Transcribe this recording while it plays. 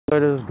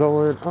What is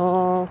going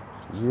on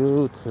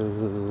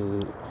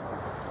YouTube?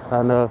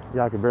 I know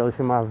y'all can barely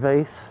see my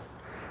face,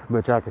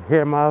 but y'all can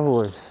hear my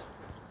voice.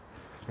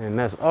 And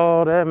that's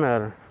all that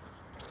matters.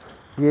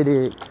 Get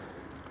it?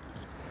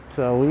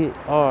 So we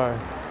are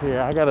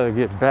here. I gotta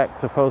get back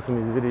to posting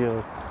these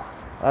videos.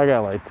 I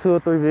got like 2 or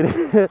 3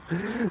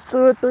 videos, 2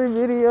 or 3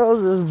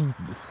 videos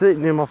just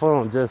sitting in my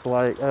phone, just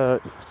like, can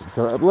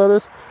I upload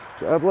this?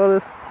 Can I upload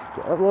this?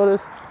 Can I upload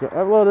this? Can I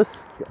upload this?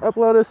 Can I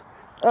upload this?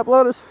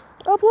 Upload this?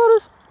 Upload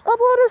this?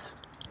 Upload this?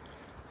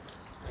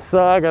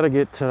 So I gotta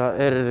get to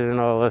editing and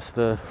all that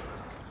stuff.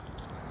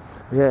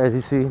 Yeah, as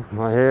you see,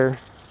 my hair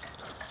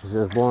is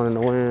just blowing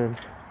in the wind.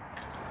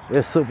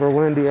 It's super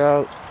windy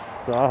out,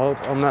 so I hope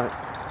I'm not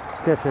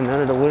catching none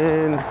of the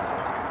wind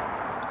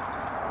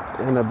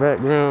in the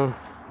background.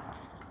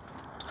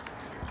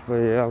 But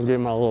yeah, I'm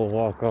getting my little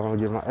walk on,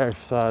 getting my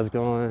exercise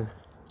going.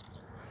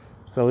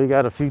 So we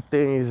got a few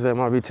things that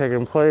might be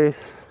taking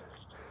place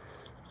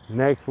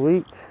next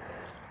week.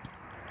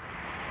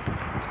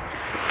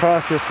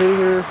 Cross your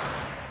fingers,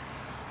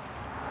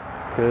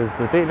 because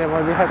the thing that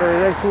might be happening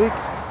next week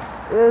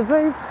is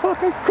a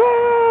fucking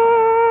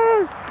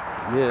car!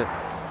 Yeah.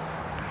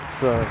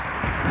 So,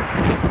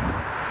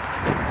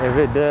 if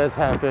it does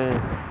happen,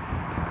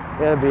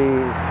 it'll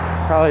be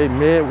probably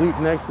mid-week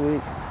next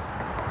week.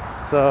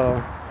 So,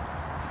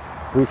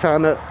 we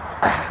trying to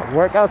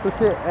work out some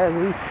shit as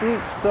we speak.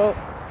 So,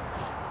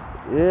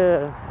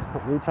 yeah,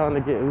 we trying to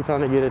get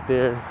it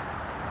there.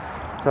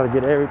 Trying to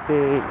get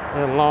everything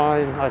in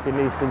line like it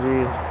needs to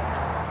be.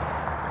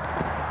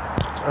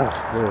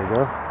 There we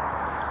go.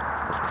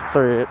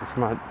 Thread for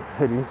my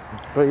hoodie.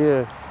 But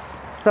yeah,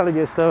 trying to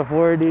get stuff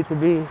where it needs to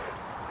be.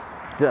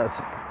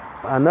 Just,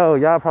 I know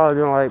y'all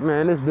probably been like,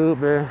 man, this dude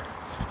been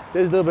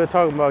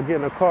talking about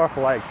getting a car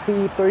for like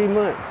 2-3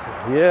 months.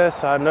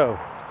 Yes, I know.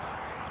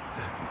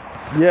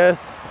 Yes,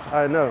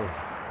 I know.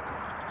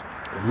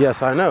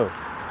 Yes, I know.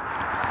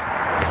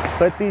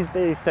 But these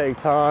things take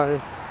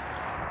time.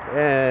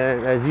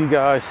 And as you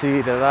guys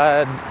see, that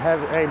I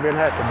ain't been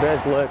had the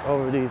best luck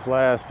over these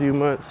last few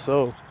months.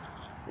 So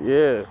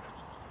yeah,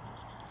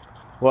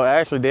 well,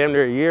 actually damn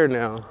near a year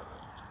now.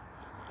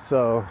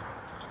 So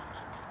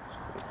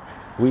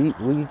we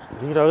you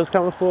know, it's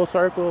coming full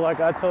circle. Like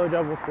I told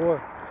y'all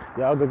before,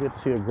 y'all gonna get to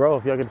see the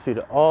growth. Y'all get to see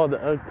all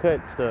the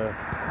uncut stuff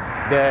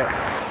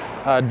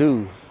that I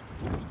do.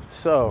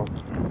 So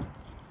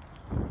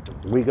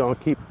we gonna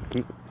keep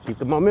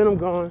the momentum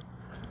going.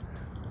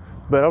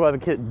 But I'm about to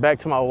get back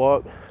to my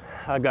walk.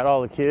 I got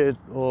all the kids,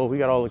 well, we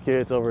got all the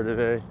kids over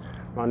today.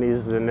 My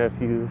nieces and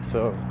nephews.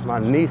 So my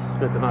niece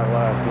spent the night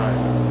last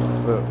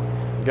night,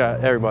 but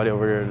got everybody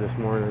over here this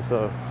morning.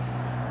 So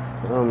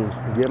I'm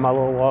getting my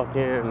little walk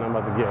in, and I'm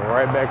about to get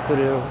right back to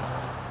them.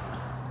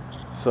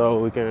 So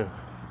we can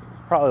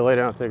probably lay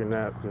down and take a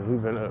nap, because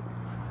we've been up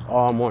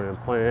all morning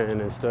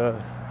playing and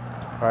stuff.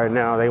 Right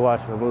now they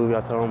watching a movie.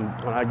 I told them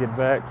when I get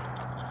back,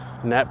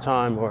 nap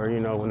time, or you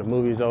know, when the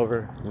movie's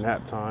over,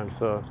 nap time.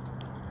 So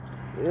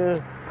yeah,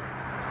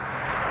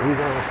 we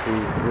gonna see,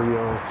 we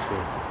gonna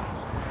see.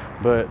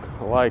 But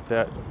I like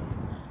that.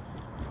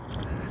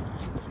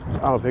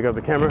 I'm gonna pick up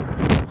the camera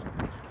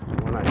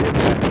when I get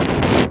back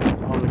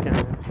on the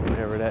camera,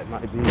 whenever that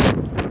might be.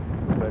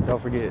 But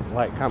don't forget,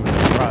 like, comment,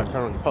 subscribe,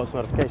 turn on the post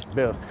notification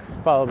bells.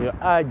 Follow me on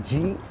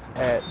IG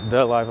at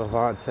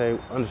 @TheLifeOfVontae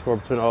 _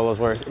 between all those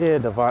words.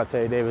 And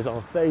Devontae Davis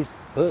on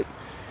Facebook.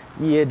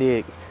 Yeah,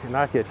 dig. And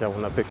I'll catch y'all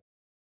when I pick